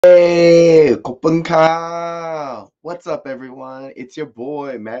Hey, what's up, everyone? It's your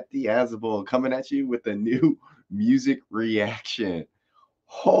boy Matt Diazable coming at you with a new music reaction.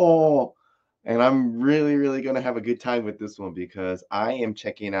 Oh, and I'm really gonna have a good time with this one because I am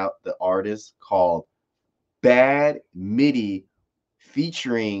checking out the artist called BADMIXY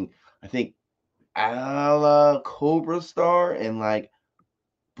featuring, I think, ALIE BLACKCOBRA Star and like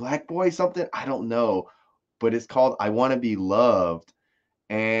Black Boy something. I don't know, but it's called I Want to Be Loved.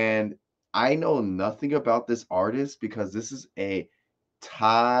 And I know nothing about this artist because this is a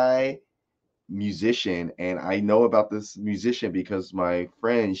Thai musician, and I know about this musician because my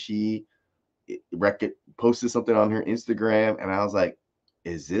friend, she posted something on her Instagram, and I was like,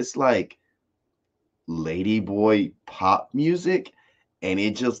 is this like ladyboy pop music? And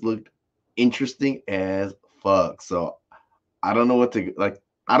it just looked interesting as fuck. So I don't know what to like.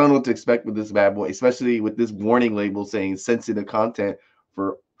 I don't know what to expect with this bad boy, especially with this warning label saying sensitive content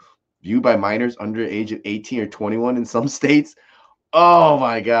for viewed by minors under the age of 18 or 21 in some states. Oh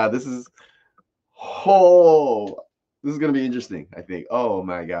my God, this is gonna be interesting, I think. Oh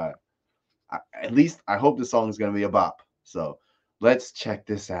my God. At least I hope the song is gonna be a bop. So let's check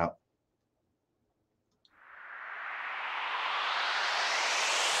this out.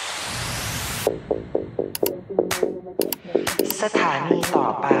 สถานีต่อ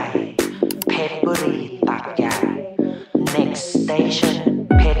ไปเพชรบุรีตากใหญ่ next station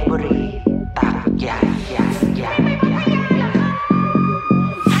เพชรบุรีตากใหญ่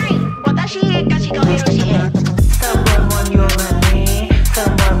Someone want your money,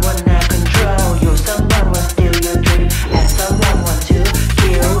 someone wanna control you, someone want steal your dream, and someone want to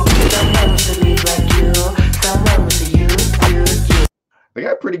kill you, someone want to be like you, someone want to you. They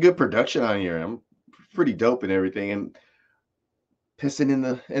got pretty good production on here. I'm pretty dope and everything, and pissing in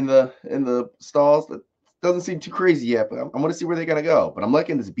the stalls. That doesn't seem too crazy yet, but I'm gonna see where they're gonna go. But I'm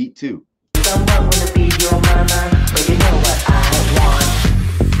liking this beat too. Someone wanna be your mama, but you know what I want.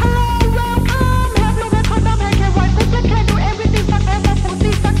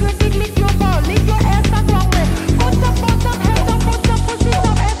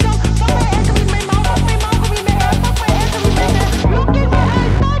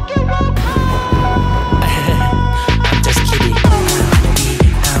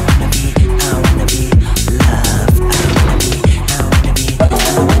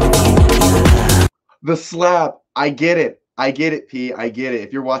 The slap, I get it, P. I get it.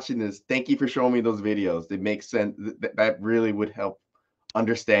 If you're watching this, thank you for showing me those videos. It makes sense. That really would help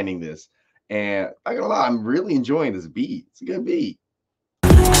understanding this. And I'm not gonna lie, I'm really enjoying this beat. It's a good beat.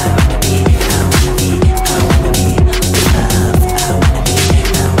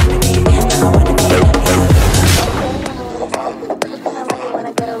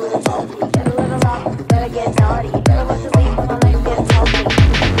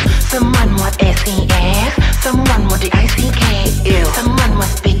 Someone want ACS, someone want the ICK, someone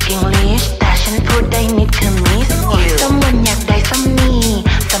want speak English แต่ฉันพูดได้นิดคือ miss you. Someone อยากได้ซ้ำนี้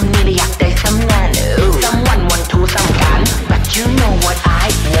เลยอยากได้ซ้ำนั้น Someone want to สำคัญ but you know what I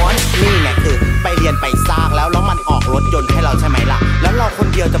want. นี่ไงคือไปเรียนไปสร้างแล้วมันออกรถยนต์ให้เราใช่ไหมล่ะแล้วเราคน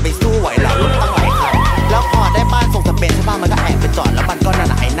เดียวจะไปสู้ไหวเหรอรถตั้งหลายคันแล้วพอได้บ้านทรงสเปนใช่ป่ะมันก็แอบไปจอดแล้วมันก็นั่น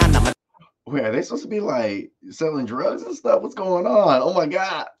น่ะไอ้นั่นน่ะมัน Wait, are they supposed to be like selling drugs and stuff? What's going on? Oh my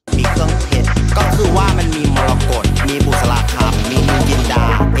God. มีเครื่องเพชรก็คือว่ามันมีมรกตมีบุษราคำมีนินจินดา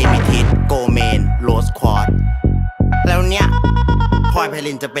เอมิทิสโกเมนโรสควอตแล้วเนี้ยพลอยไพ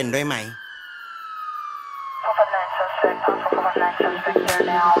ลินจะเป็นด้วยไหม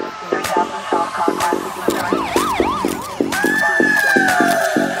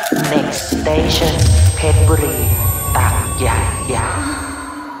Next station เพชรบุรีตากใหญ่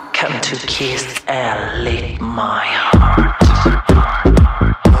Come to kiss and lick my heart.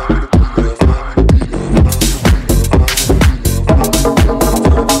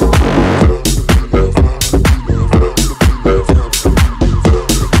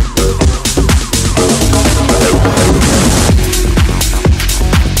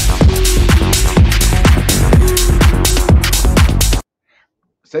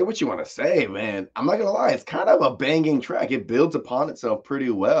 Say what you want to say, man. I'm not gonna lie, it's kind of a banging track. It builds upon itself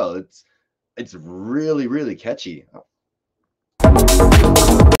pretty well. It's really catchy.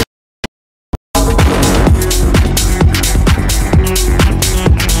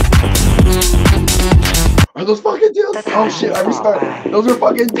 Are those fucking dildos? Oh shit, I restarted. Those were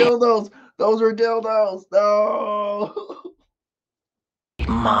fucking dildos. Those were dildos. No.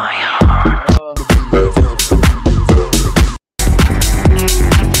 My heart.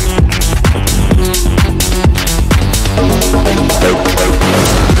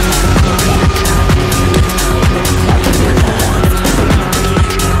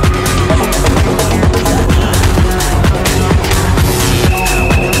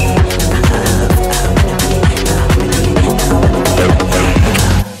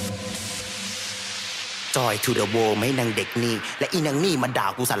 to the world ไม่นางเด็กนี่และอีนางนี่มาด่า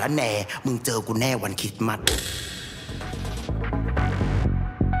กูสารแหน่มึงเจอกูแน่วันคริสต์มาส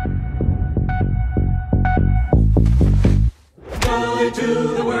Joy to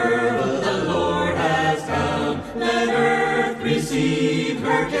the world the Lord has come. Let earth receive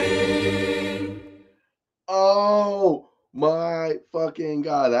her King. Oh my fucking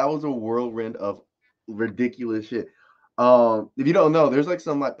God. That was a whirlwind of ridiculous shit. If you don't know, there's like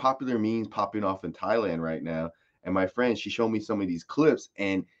some like popular memes popping off in Thailand right now. And my friend, she showed me some of these clips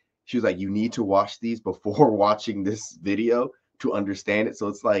and she was like, you need to watch these before watching this video to understand it. So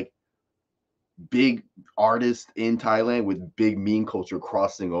it's like big artists in Thailand with big meme culture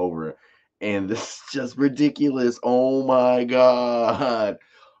crossing over. And this is just ridiculous. Oh my God.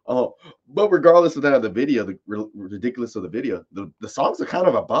 Oh, but regardless of that of the video, the ridiculous of the video, the songs are kind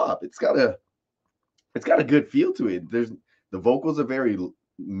of a bop. It's got a good feel to it. The vocals are very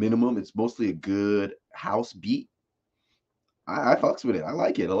minimum. It's mostly a good house beat. I fucks with it. I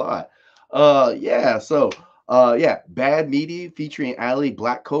like it a lot. Yeah. So yeah, BADMIXY featuring ALIE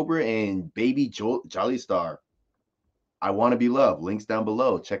BLACKCOBRA and BABYJOLYSTAR. I Want to Be Loved. Links down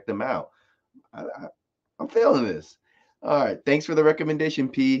below. Check them out. I'm feeling this. All right. Thanks for the recommendation,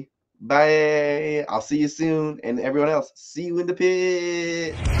 P. Bye. I'll see you soon. And everyone else, see you in the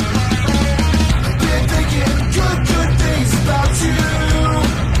pit.